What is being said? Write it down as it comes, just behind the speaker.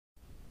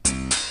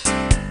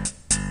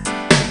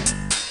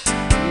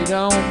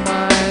don't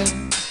mind.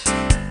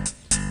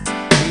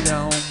 We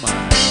don't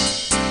mind.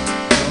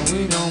 No,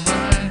 we don't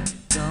mind.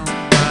 Don't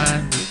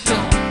mind. We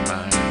don't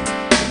mind.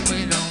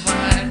 We don't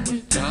mind. We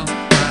don't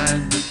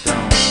mind. We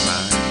don't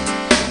mind.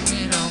 We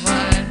don't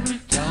mind. We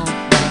don't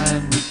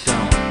mind. We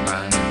don't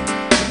mind.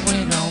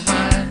 We don't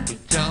mind.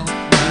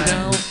 We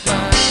don't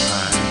mind.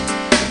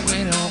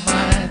 We don't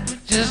mind.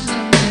 Just a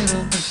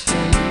little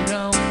mistake. We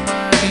don't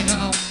mind. We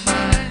don't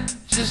mind.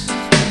 Just a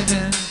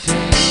little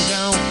take. We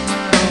don't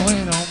mind. We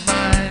don't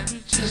mind.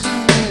 Just a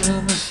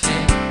little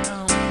mistake. We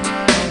don't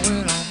mind. We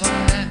don't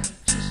mind.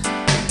 Just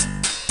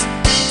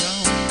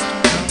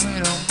we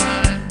don't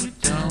mind. We don't mind. We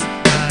don't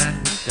mind.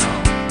 We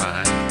don't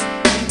mind.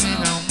 We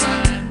don't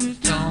mind. We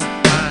don't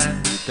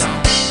mind.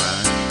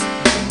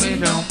 We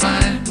don't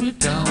mind. We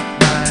don't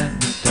mind.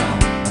 We don't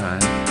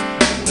mind.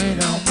 We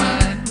don't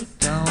mind. We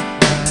don't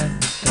mind.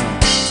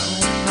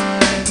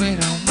 We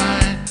don't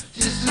mind.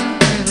 Just a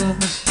little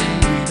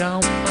mistake. We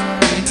don't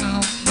mind. We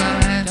don't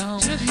mind.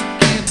 Just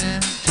give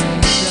and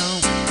take. We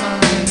don't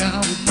mind. We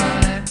don't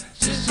mind.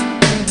 Just a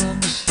little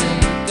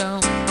mistake. We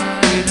don't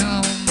mind. We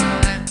don't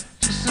mind.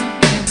 Just a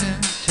give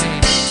and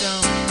take. We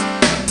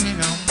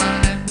don't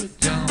mind. We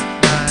don't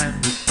mind.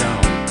 We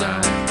don't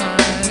mind.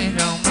 We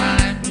don't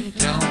mind. We don't mind. We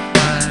don't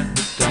mind.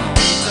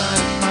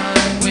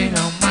 We don't mind. We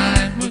don't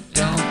mind.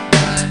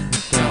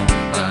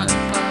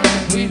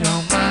 We don't mind. We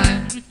don't mind.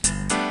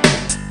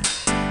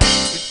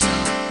 We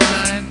don't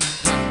mind.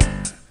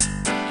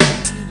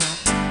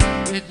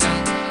 We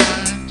don't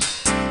mind.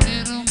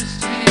 Little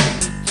mistake.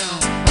 We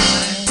don't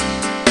mind.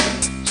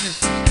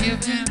 Just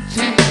give and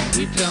take.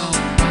 We don't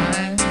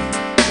mind.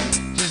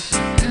 Just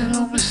a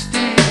little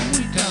mistake.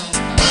 We don't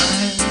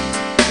mind.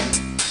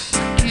 Just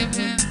give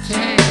and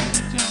take.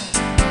 We don't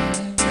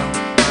mind. Don't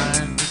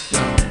mind.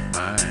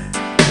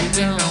 We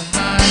don't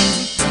mind.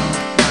 We don't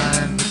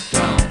mind. We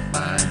don't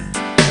mind.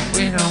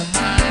 We don't mind.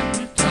 We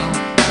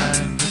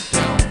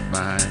don't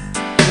mind.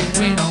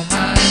 We don't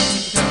mind. We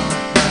don't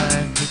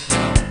mind. We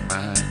don't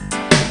mind.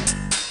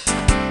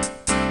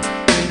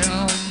 We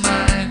don't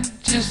mind.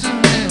 Just a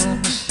little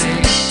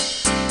mistake.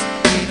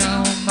 We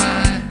don't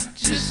mind.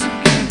 Just a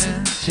give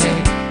and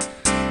take.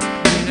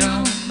 We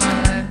don't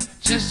mind.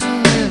 Just a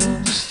little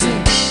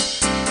mistake.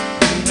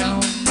 We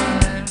don't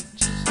mind.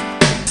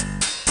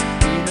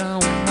 We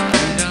don't mind.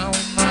 We don't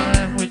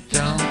mind. We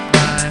don't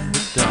mind.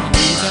 Don't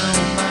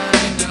mind.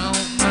 We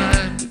don't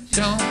mind. We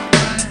don't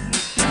mind.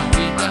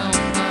 We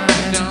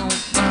don't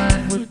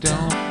mind. We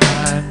don't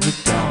mind. We